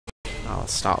I'll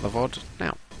start the VOD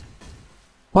now.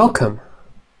 Welcome.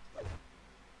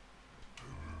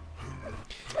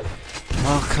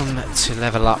 Welcome to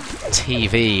Level Up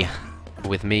TV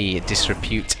with me,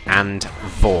 Disrepute, and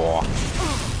Vor.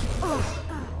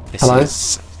 This Hello.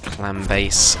 is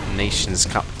ClanBase Nations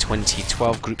Cup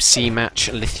 2012 Group C match,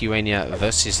 Lithuania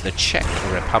versus the Czech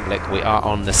Republic. We are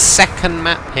on the second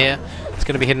map here. It's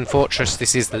going to be Hidden Fortress.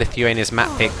 This is Lithuania's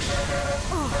map pick.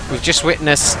 We've just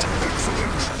witnessed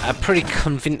a pretty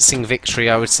convincing victory,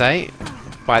 I would say,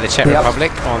 by the Czech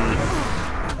Republic on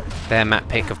their map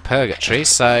pick of Purgatory.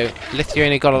 So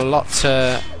Lithuania got a lot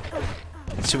to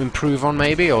improve on,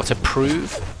 maybe, or to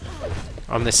prove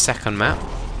on this second map.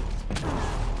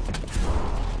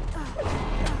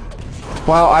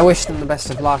 Well, I wish them the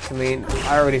best of luck. I mean,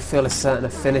 I already feel a certain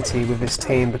affinity with this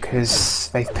team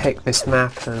because they've picked this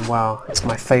map, and well, it's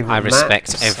my favourite map. I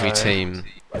respect every team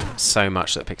so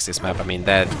much that picks this map. I mean,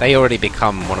 they already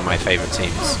become one of my favourite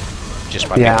teams just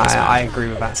by picking this map. I agree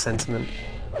with that sentiment.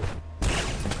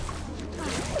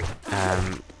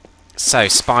 So,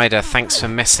 Spider, thanks for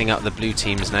messing up the blue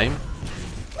team's name.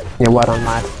 Yeah, well done,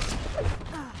 lad.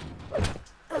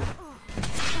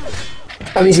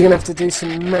 That means you're going to have to do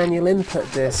some manual input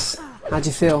this. How do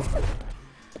you feel?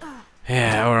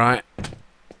 Yeah, alright.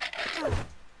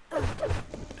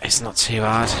 It's not too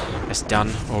hard. It's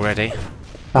done already.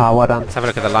 Ah, well done. Let's have a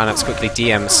look at the lineups quickly.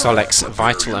 DM, Solex,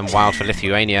 Vital and Wild for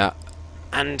Lithuania.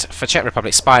 And for Czech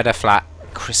Republic, Spider, Flat,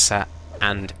 Krissa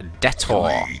and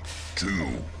Detour. 3, 2,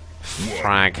 1.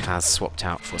 Frag has swapped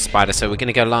out for Spider, so we're going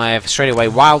to go live straight away.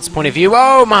 Wild's point of view.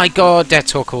 Oh my god,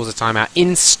 Detour calls a timeout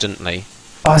instantly.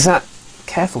 Oh, is that...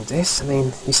 Careful, Dis. I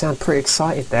mean, you sound pretty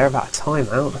excited there about a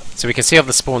timeout. So we can see off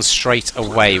the spawn straight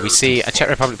away. We see a Czech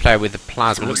Republic player with the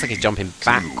plasma. Looks like he's jumping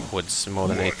backwards more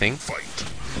than anything.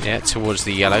 Yeah, towards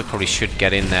the yellow. Probably should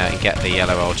get in there and get the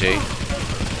yellow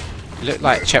LG. Looked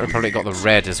like Czech Republic got the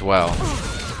red as well.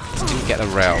 Just didn't get the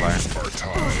rail though.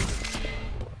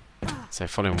 So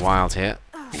following Wild here.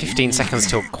 15 seconds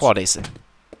till quad. It's a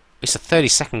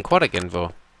 30-second quad again,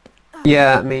 Vor.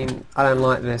 Yeah, I mean, I don't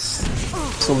like this.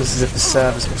 It's almost as if the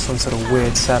server's got some sort of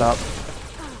weird setup.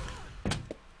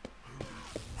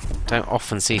 Don't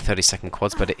often see 30-second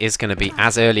quads, but it is going to be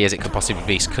as early as it could possibly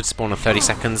be. Could spawn on 30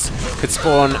 seconds, could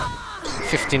spawn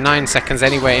 59 seconds,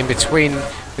 anywhere in between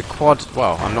the quad.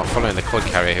 Well, I'm not following the quad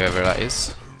carrier, whoever that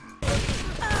is.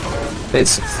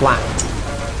 It's flat.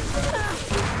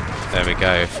 There we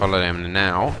go, follow him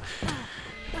now.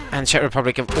 And Czech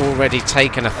Republic have already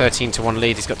taken a 13-1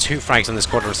 lead. He's got 2 frags on the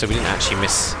squadron, so we didn't actually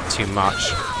miss too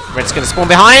much. Red's going to spawn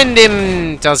behind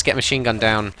him! Does get machine gun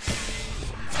down.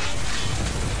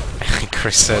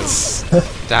 Chris says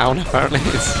down, apparently.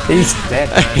 He's dead,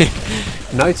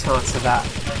 man. No chance of that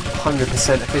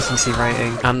 100% efficiency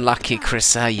rating. Unlucky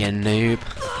Chrissa, you noob.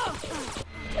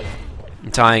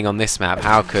 Dying on this map,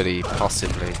 how could he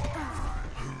possibly?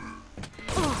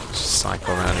 Just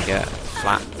cycle around and get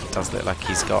Flat. Does look like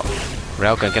he's got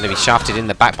Railgun going to be shafted in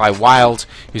the back by Wild,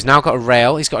 who's now got a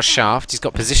rail. He's got a shaft. He's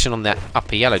got position on the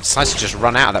upper yellow. Decides to just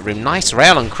run out of that room. Nice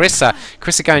rail on Krissa.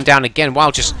 Krissa going down again.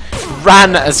 Wild just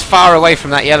ran as far away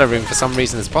from that yellow room for some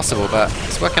reason as possible, but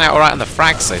it's working out alright on the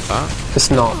frag so far.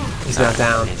 It's not. He's now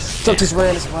down. Dropped his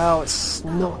rail as well. It's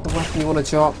not the weapon you want to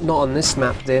drop. Not on this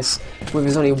map, this. Where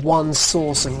there's only one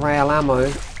source of rail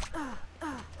ammo.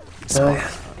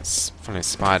 From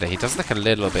Spider, he does look a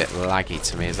little bit laggy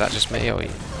to me. Is that just me, or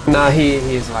No, he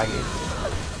is laggy.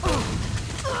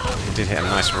 He did hit a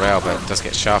nice rail, but does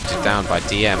get shafted down by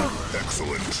DM.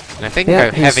 Excellent. And I think Yeah,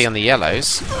 go heavy on the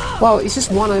yellows. Well, he's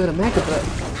just won over the Mega, but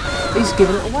he's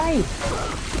given it away.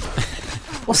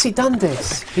 What's he done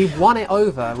this? He won it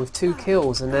over with 2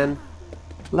 kills and then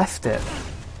left it.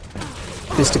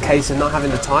 Just a case of not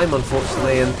having the time,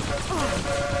 unfortunately, and...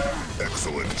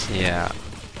 Excellent. Yeah.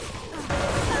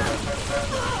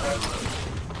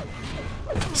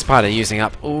 Spider using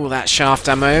up all that shaft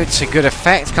ammo to good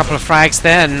effect. Couple of frags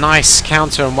there. Nice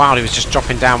counter, and Wild, he was just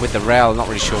dropping down with the rail. Not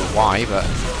really sure why, but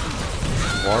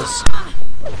was.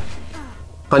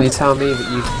 Can't you tell me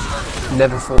that you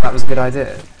never thought that was a good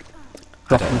idea?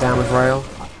 Dropping down with rail?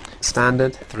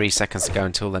 Standard? 3 seconds to go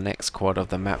until the next quad of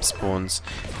the map spawns.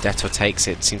 Detour takes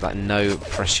it. Seems like no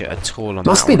pressure at all on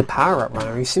Must that be one. the power-up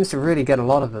runner. He seems to really get a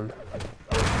lot of them.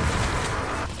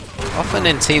 Often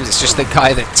in teams, it's just the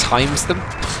guy that times them.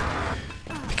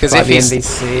 Because Like if the he's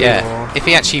NBC or if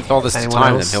he actually bothers to anyone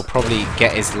time them, else. he'll probably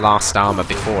get his last armor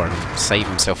before and save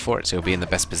himself for it, so he'll be in the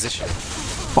best position.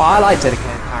 Well, I like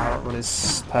dedicated power-up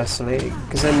runners, personally,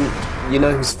 because then you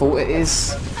know whose fault it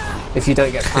is if you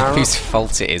don't get power-up. Whose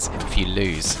fault it is if you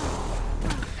lose.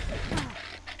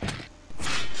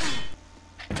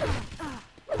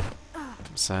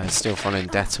 So still following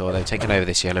Detour. They've taken over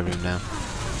this yellow room now.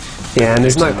 Yeah, and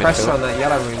there's no To the pressure midfield. on that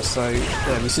yellow room, so you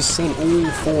know, we've just seen all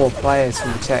 4 players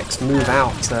from the Czechs move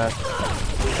out to,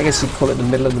 I guess you'd call it the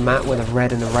middle of the map where the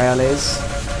red and the rail is.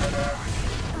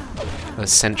 The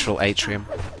central atrium.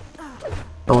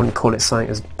 I wouldn't call it something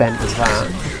as bent as that.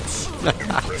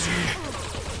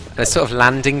 A sort of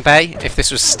landing bay. If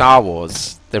this was Star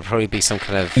Wars, there'd probably be some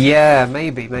kind of... Yeah,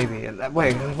 maybe.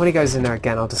 Wait, when he goes in there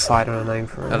again, I'll decide on a name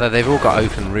for it. Although they've all got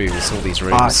open rooms, all these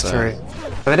rooms. Ah, that's so true.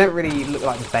 But they don't really look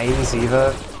like bays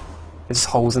either. They're just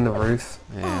holes in the roof.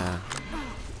 Yeah.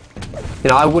 You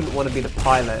know, I wouldn't want to be the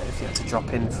pilot if you had to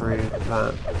drop in through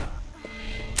that.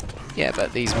 Yeah,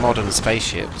 but these modern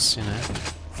spaceships, you know,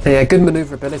 Yeah, good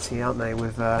manoeuvrability, aren't they,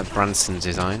 with Branson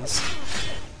designs.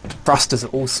 thrusters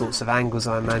at all sorts of angles,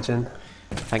 I imagine.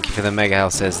 Thank you for the mega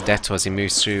health, says Deto as he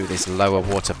moves through this lower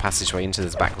water passageway into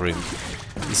this back room.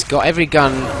 He's got every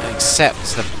gun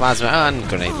except the plasma and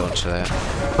grenade launcher there.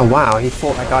 Oh wow, he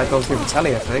thought that guy had gone through the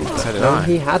telly, I think. So did no, I.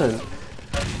 he hadn't.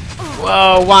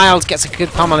 Whoa, Wild gets a good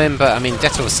pummel in, but I mean,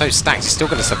 Deto was so stacked, he's still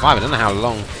going to survive. I don't know how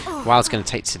long Wild's going to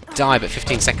take to die, but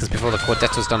 15 seconds before the quad,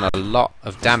 Deto's done a lot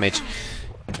of damage.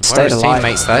 Where are Stayed his alive,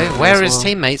 teammates, I though? think, Where as are his well.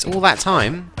 teammates all that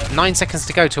time? 9 seconds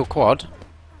to go to a quad.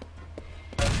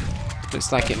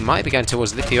 Looks like it might be going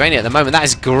towards Lithuania at the moment. That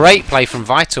is great play from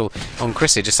Vital on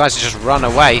Chrissy. Decides to just run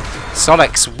away.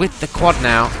 Solex with the quad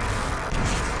now.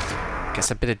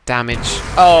 Gets a bit of damage.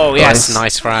 Oh, yes.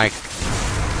 Nice frag.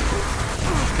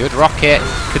 Good rocket.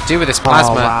 Could do with this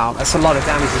plasma. Oh wow, that's a lot of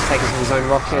damage he's taken from his own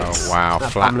rockets. Oh, wow.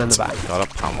 That Flat. pummel in the back. Got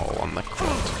a pummel on the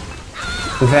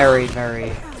quad. Very,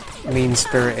 very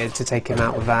mean-spirited to take him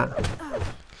out with that.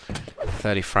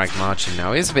 30 frag margin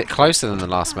now. It is a bit closer than the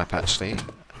last map, actually.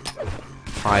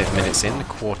 5 minutes in, a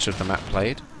quarter of the map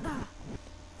played.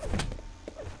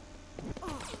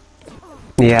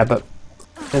 Yeah, but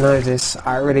you know this,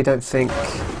 I really don't think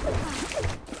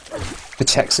the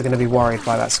Czechs are going to be worried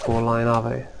by that scoreline, are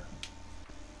they?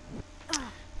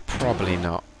 Probably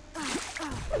not.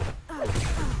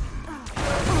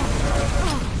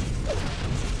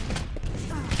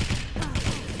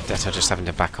 Deto just having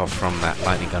to back off from that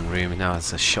lightning gun room. Now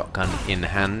has a shotgun in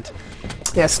hand.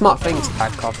 Yeah, smart thing to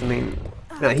back off. I mean,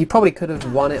 you know, he probably could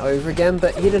have won it over again,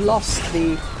 but he'd have lost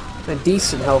the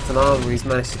decent health and armor he's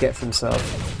managed to get for himself.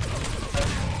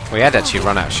 Well, he had actually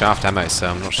run out of shaft ammo, so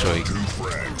I'm not sure he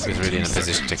was really in a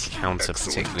position to counter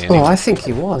particularly. Oh, I think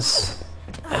he was.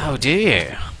 Oh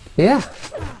dear. Yeah.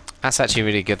 That's actually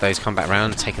really good, those combat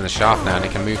round, taking the shaft now, and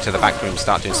he can move to the back room,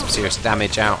 start doing some serious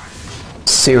damage out.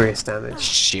 Serious damage.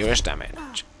 Serious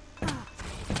damage.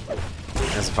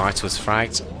 As Vital's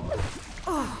fragged.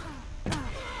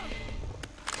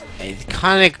 It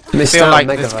kind of Missed feel out like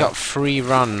Mega they've Vote. got free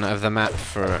run of the map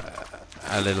for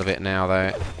a little bit now,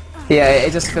 though. Yeah,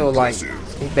 it just feels like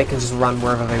they can just run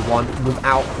wherever they want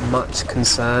without much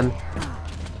concern.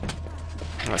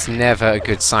 That's never a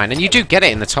good sign, and you do get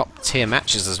it in the top tier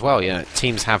matches as well. You know,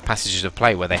 teams have passages of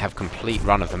play where they have complete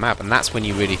run of the map, and that's when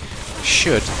you really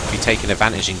should be taking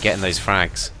advantage and getting those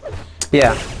frags.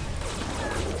 Yeah.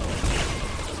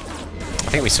 I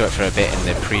think we saw it for a bit in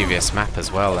the previous map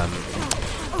as well.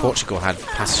 Portugal had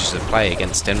passages of play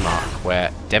against Denmark,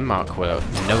 where Denmark were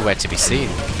nowhere to be seen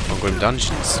on Grim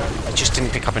Dungeons. They just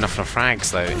didn't pick up enough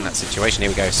frags though in that situation.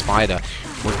 Here we go, Spider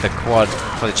with the quad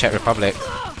for the Czech Republic.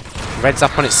 Red's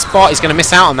up on its spot, he's going to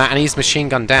miss out on that, and he's machine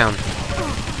gunned down.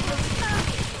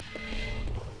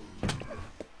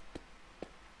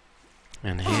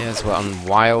 And here's what on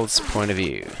Wild's point of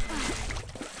view.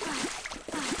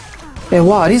 Yeah,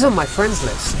 Wild, he's on my friends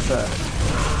list, but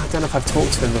I don't know if I've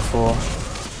talked to him before.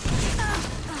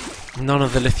 None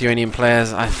of the Lithuanian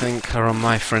players, I think, are on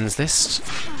my friends list,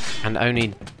 and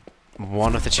only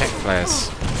one of the Czech players.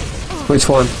 Which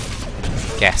one?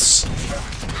 Guess.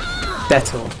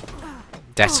 Detor.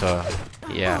 Detor.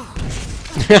 Yeah.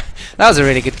 That was a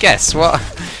really good guess. What?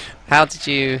 How did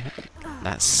you...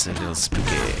 That's a little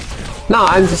spooky. No,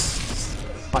 I'm just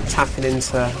like tapping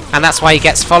into... And that's why he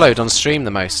gets followed on stream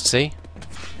the most, see?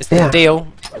 It's the deal.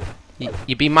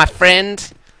 You be my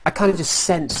friend. I kind of just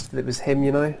sensed that it was him,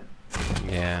 you know?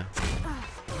 Yeah.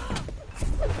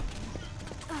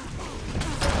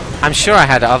 I'm sure I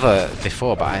had other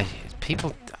before, but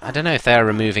I don't know if they're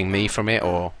removing me from it,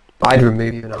 or I'd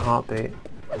remove you in a heartbeat.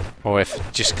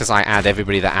 if just because I add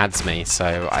everybody that adds me,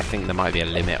 so I think there might be a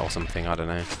limit or something, I don't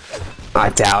know. I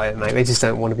doubt it, mate. They just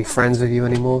don't want to be friends with you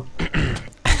anymore.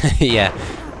 Yeah.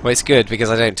 Well, it's good because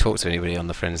I don't talk to anybody on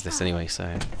the friends list anyway,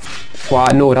 so... Well,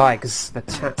 nor would I, because the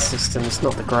chat system is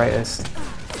not the greatest.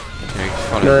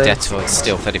 Following No. Detor, it's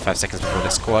still 35 seconds before the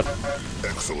squad.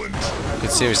 Excellent.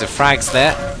 Good series of frags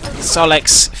there.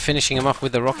 Solex finishing him off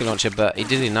with the rocket launcher, but he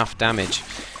did enough damage.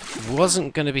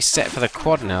 Wasn't going to be set for the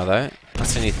quad now, though.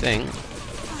 That's the only thing.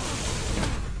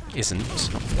 Isn't.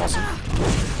 Wasn't.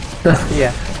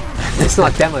 Yeah. It's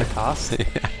not a demo cast.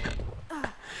 Yeah.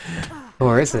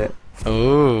 Or is it?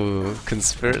 Ooh,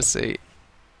 conspiracy.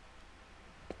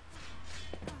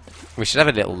 We should have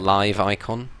a little live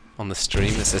icon on the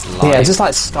stream that says live. Yeah, just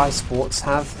like Sky Sports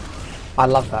have. I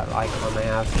love that icon they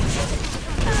have.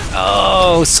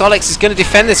 Oh, Solex is going to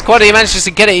defend this quad. He manages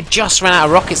to get it. He just ran out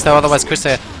of rockets, though. Otherwise, Chris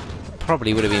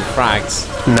probably would have been frags.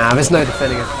 Nah, there's no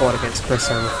defending a quad against Chris,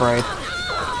 I'm afraid.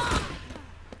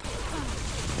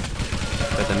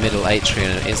 But the middle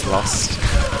atrium is lost.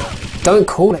 Don't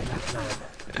call it that,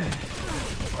 man.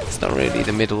 It's not really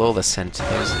the middle or the centre,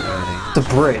 is it, really? The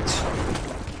bridge.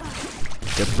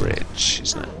 The bridge.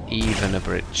 It's not even a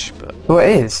bridge, but... Well, it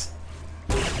is.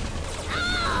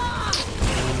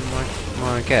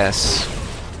 Well, I guess.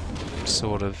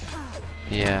 Sort of.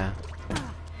 Yeah.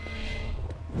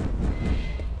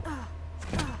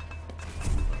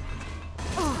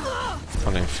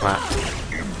 Falling flat.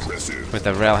 Impressive. With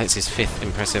the rail, hits his 5th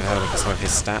impressive hurdle for some of his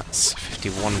stats.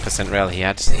 51% rail he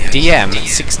had. DM,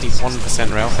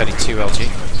 61% rail, 32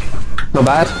 LG. Not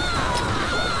bad.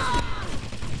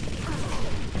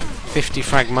 50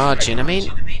 frag margin, I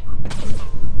mean...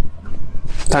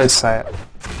 Don't say it.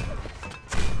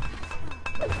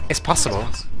 It's possible.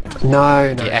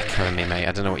 No, no. You're echoing me, mate.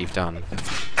 I don't know what you've done.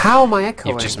 How am I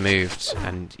echoing? You've just moved,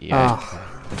 and yeah. Oh,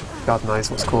 God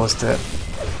knows what's caused it.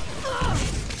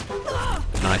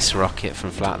 Nice rocket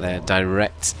from flat there,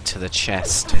 direct to the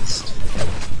chest.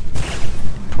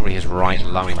 Probably his right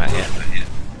lung that hit.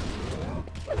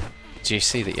 Do you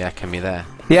see that you echo me there?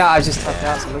 Yeah, I just tapped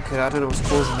out to look at it. I don't know what's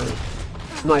causing it.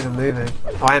 I'm not even moving.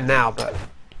 Oh, I am now, but...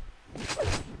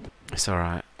 It's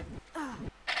alright.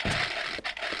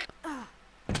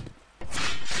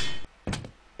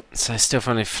 So still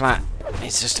falling flat.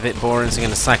 It's just a bit boring, so I'm going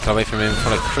to cycle away from him and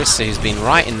follow Chris, who's been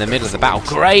right in the middle of the battle.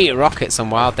 Great rockets on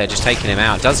Wild there, just taking him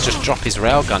out. Does just drop his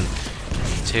railgun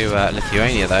to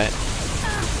Lithuania, though.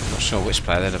 Not sure which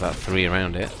player, there's about 3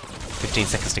 around it. 15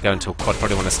 seconds to go until Quad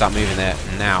probably want to start moving there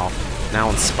now. Now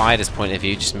on Spider's point of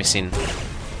view, just missing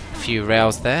a few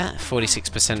rails there.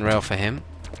 46% rail for him.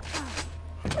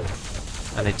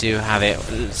 And they do have it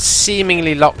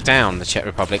seemingly locked down, the Czech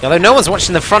Republic. Although no one's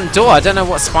watching the front door. I don't know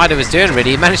what Spider was doing,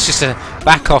 really. He managed just to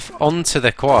back off onto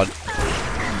the quad.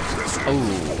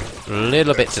 Oh, a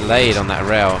little bit delayed on that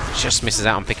rail. Just misses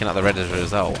out on picking up the red as a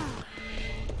result.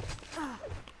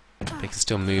 But he can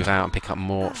still move out and pick up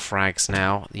more frags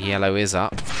now. The yellow is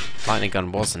up. Lightning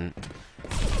gun wasn't.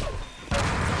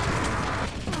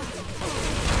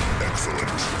 Excellent.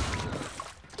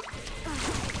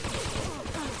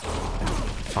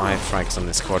 5 frags on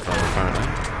this squad run currently.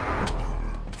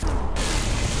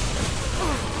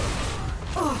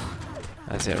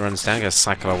 As it runs down, goes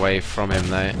cycle away from him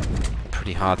though.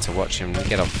 Pretty hard to watch him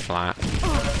get off flat.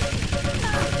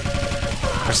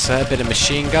 Preserve a bit of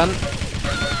machine gun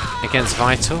against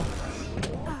Vital.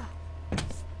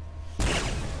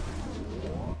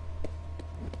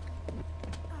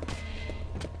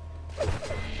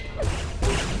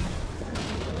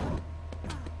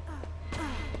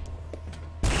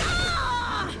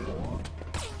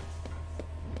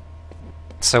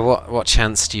 So what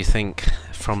chance do you think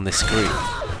from this group?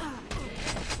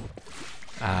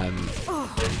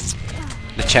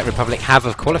 The Czech Republic have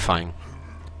of qualifying.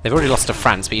 They've already lost to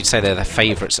France, but you'd say they're the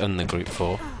favourites in the group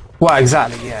 4. Well,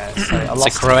 exactly, yeah. So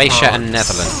Croatia and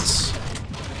Netherlands.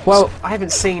 Well, I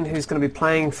haven't seen who's going to be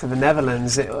playing for the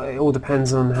Netherlands. It all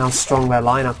depends on how strong their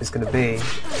lineup is going to be.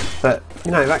 But,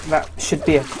 you know, that should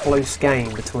be a close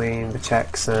game between the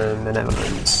Czechs and the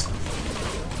Netherlands.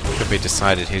 Could be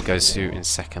decided who goes who in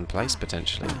 2nd place,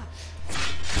 potentially.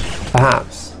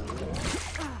 Perhaps.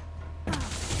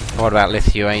 What about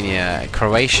Lithuania?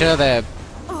 Croatia, their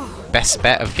best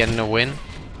bet of getting a win?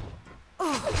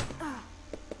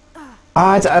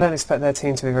 I don't expect their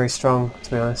team to be very strong,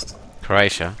 to be honest.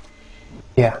 Croatia?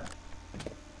 Yeah.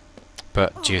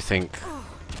 But do you think...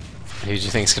 Who do you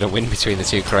think is going to win between the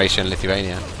two, Croatia and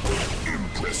Lithuania?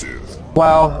 Impressive.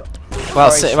 Well...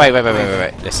 Well, wait.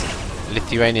 Listen.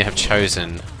 Lithuania have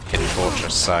chosen Hidden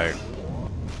Fortress, so...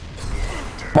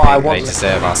 Well, I they want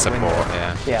deserve our Lithuania to support, win.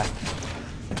 yeah. Yeah.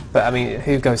 But, I mean,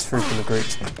 who goes through from the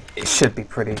groups? It should be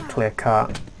pretty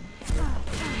clear-cut.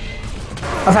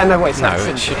 Okay, no, wait, No,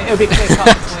 it shouldn't. It'll be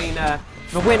clear-cut between the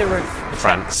winner of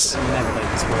France and the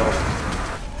Netherlands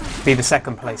will be the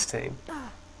 2nd place team.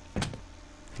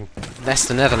 Unless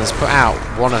the Netherlands put out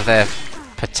one of their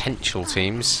potential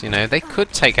teams, you know, they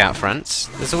could take out France.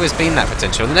 There's always been that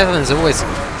potential. The Netherlands always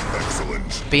Excellent.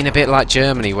 been a bit like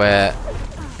Germany, where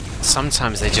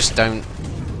sometimes they just don't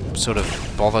sort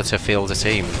of bother to field a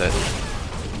team that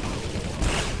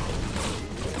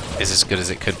is as good as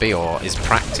it could be, or is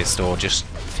practiced, or just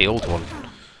field one.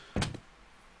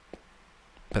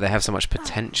 But they have so much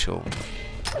potential.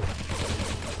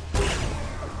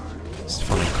 Just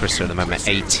following Krista at the moment,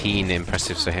 18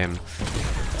 impressives for him.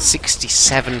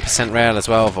 67% rail as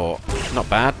well, Vort. Not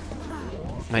bad.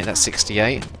 Make that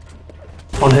 68.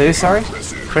 On who, sorry?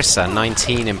 Krista,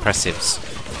 19 impressives.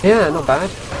 Yeah, not bad.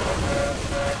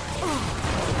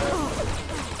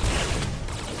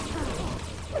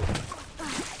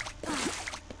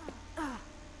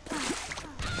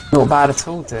 Not bad at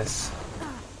all, this.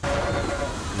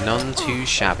 None too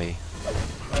shabby.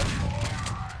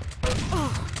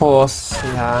 Of course,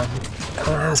 yeah.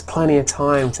 Kind of has plenty of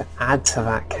time to add to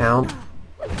that count.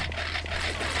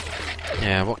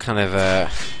 Yeah, what kind of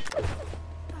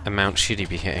amount should he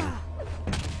be hitting?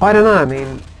 I don't know, I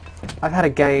mean, I've had a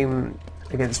game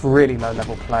against really low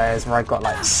level players where I got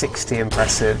like 60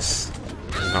 impressives.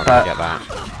 He's not going to get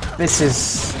that. This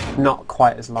is not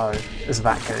quite as low as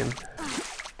that game.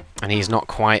 And he's not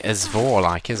quite as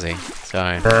Vor-like, is he?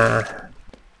 So...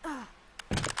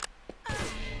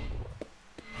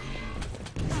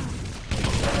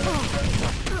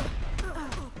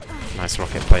 Nice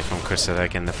rocket play from Krista there,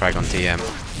 again the frag on DM.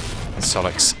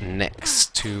 Solix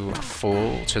next to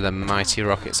fall to the mighty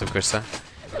rockets of Krista.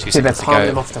 2 See, they're seconds to palming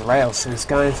go. him off the rail, so he's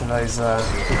going for those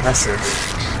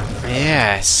impressives.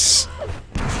 Yes!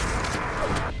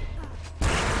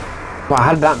 Wow,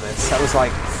 how did that miss? That was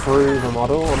like through the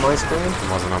model on my screen.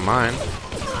 It wasn't on mine.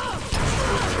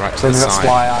 Right to Maybe the that's side.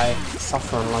 why I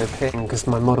suffer on low ping, because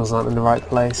my models aren't in the right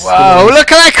place. Whoa,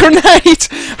 look at that grenade!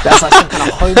 That's like some kind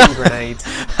of homing grenade.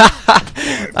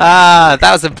 Ah,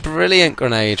 that was a brilliant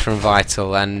grenade from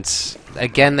Vital, and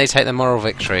again they take the moral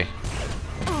victory.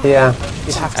 Yeah,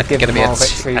 you'd have to It's give going to them be a moral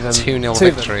victory 2-0 to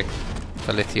them. victory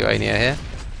for Lithuania here.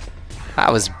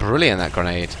 That was brilliant, that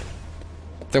grenade.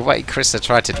 The way Krista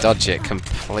tried to dodge it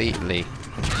completely.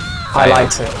 I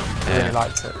liked it. I Yeah. really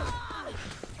liked it.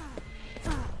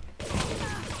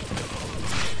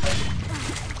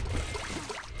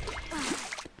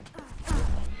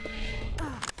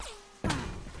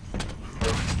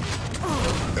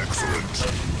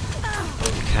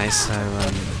 Okay, so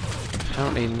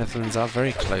apparently the Netherlands are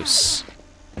very close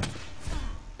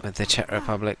with the Czech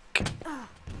Republic,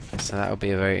 so that'll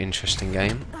be a very interesting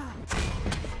game.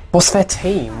 What's their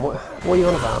team? What are you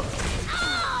on about?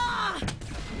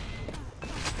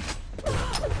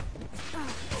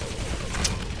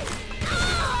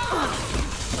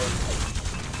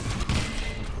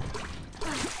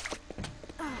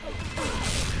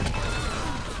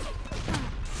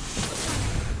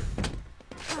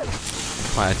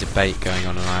 Quite a debate going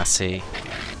on IRC.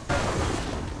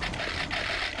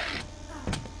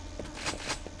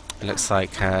 It looks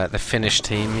like the Finnish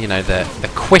team, you know, the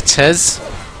quitters,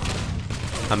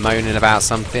 are moaning about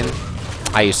something.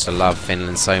 I used to love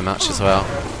Finland so much as well.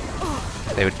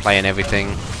 They would play in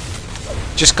everything.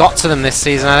 Just got to them this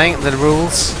season, I think, the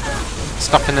rules.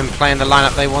 Stopping them playing the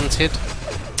lineup they wanted.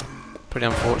 Pretty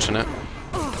unfortunate.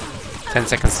 10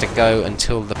 seconds to go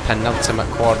until the penultimate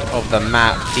quad of the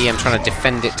map. DM trying to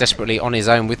defend it desperately on his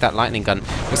own with that lightning gun.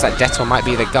 Looks like Dettel might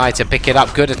be the guy to pick it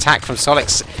up. Good attack from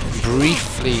Solix.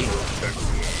 Briefly,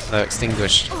 though,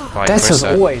 extinguished by Dettel's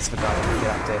Krista. always the guy who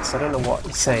get this. I don't know what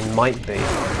he's saying might be.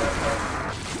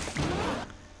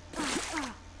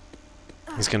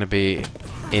 He's going to be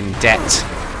in debt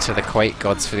to the Quake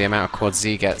gods for the amount of quads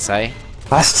he gets, eh?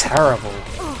 That's terrible.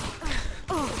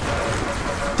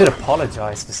 Should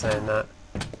apologise for saying that.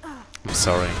 I'm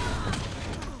sorry.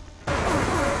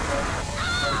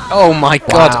 Oh my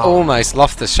god, Wow. almost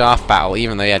lost the shaft battle,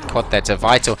 even though he had quad there to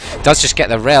Vital. Does just get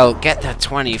the rail, get the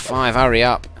 25, hurry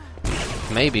up.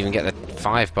 Maybe even get the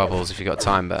 5 bubbles if you got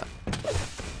time, but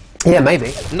Yeah,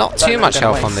 maybe. not Don't too know, much don't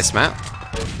health waste. on this map.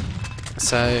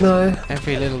 So No.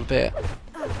 every little bit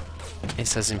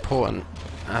is as important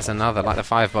as another, like the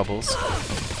 5 bubbles.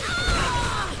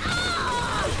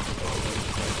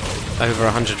 Over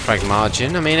 100 frag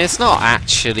margin. I mean, it's not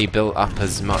actually built up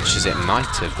as much as it might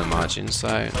have, the margin,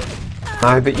 so...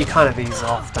 No, but you kind of ease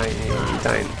off, don't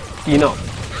you? You're not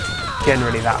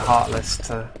generally that heartless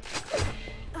to,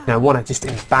 you know, want to just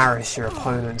embarrass your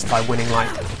opponents by winning like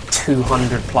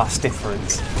 200 plus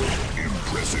difference.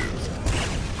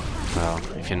 Well,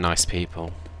 if you're nice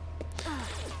people.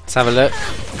 Let's have a look.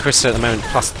 Krista at the moment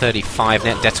plus 35,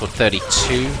 net Dettel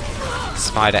 32,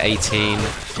 Spider 18,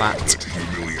 Flat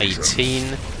 18.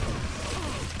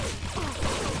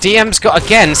 DM's got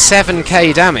again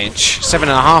 7k damage,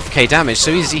 7.5k damage,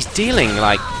 so he's dealing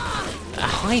like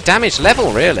high damage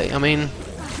level, really. I mean,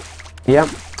 Yep.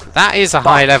 that is a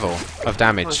high level of How much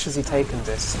damage. has he taken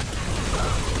this?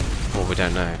 Well, we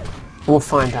don't know. We'll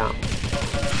find out.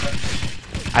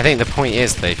 I think the point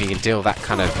is that if you can deal that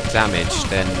kind of damage,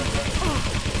 then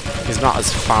he's not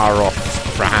as far off,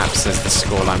 perhaps, as the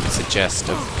scoreline would suggest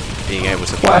of being able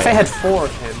to play. Well, if they had 4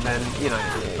 of him, then, you know,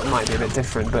 it might be a bit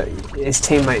different, but his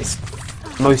teammates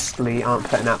mostly aren't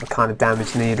putting out the kind of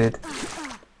damage needed.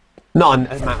 Not on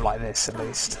a map like this, at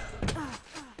least.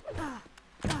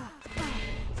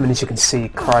 I mean, as you can see,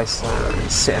 Chrysler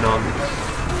is sitting on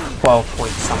 12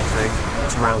 point something,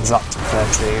 which rounds up to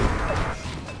 13.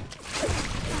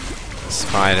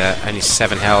 Spider, only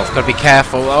 7 health. Gotta be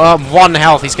careful. Oh, 1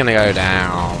 health, he's gonna go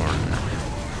down.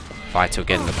 Vital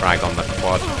getting the frag on the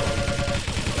quad.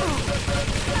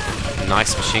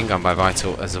 Nice machine gun by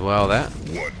Vital as well there.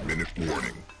 1 minute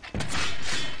warning.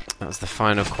 That was the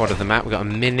final quad of the map. We've got a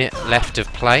minute left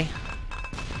of play.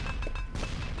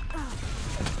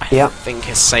 Yep. I think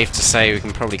it's safe to say we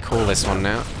can probably call this one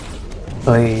now.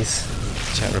 Please.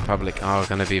 Czech Republic are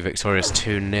going to be victorious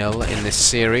 2-0 in this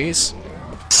series.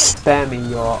 Spare me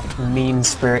your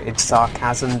mean-spirited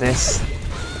sarcasm, this.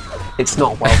 It's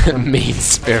not welcome.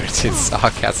 Mean-spirited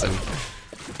sarcasm.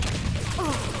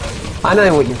 I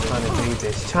know what you're trying to do,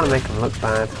 this. You're trying to make them look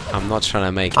bad. I'm not trying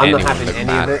to make I'm anyone not having look any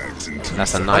bad. of it.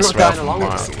 That's a I'm nice not going round. along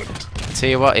with it. Tell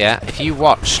you what, yeah, if you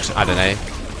watched, I don't know,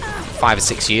 5 or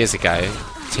 6 years ago,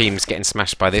 teams getting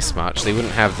smashed by this much, they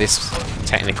wouldn't have this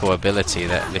technical ability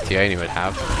that Lithuania would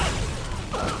have.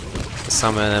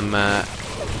 Some of them,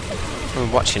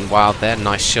 I'm watching Wild there,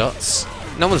 nice shots.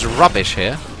 No one's rubbish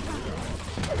here.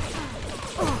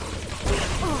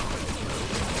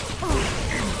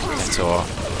 Detour,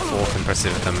 4th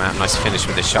impressive of the map. Nice finish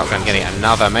with the shotgun, getting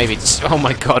another, maybe, oh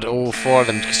my god, all 4 of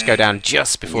them just go down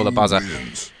just before the buzzer.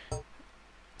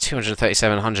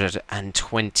 237,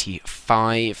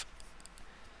 125.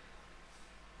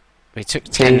 He took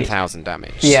 10,000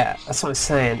 damage. Yeah, that's what I'm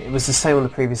saying. It was the same on the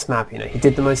previous map, you know. He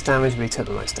did the most damage, but he took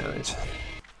the most damage.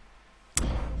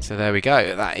 So there we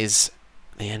go. That is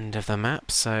the end of the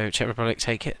map. So Czech Republic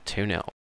take it 2-0.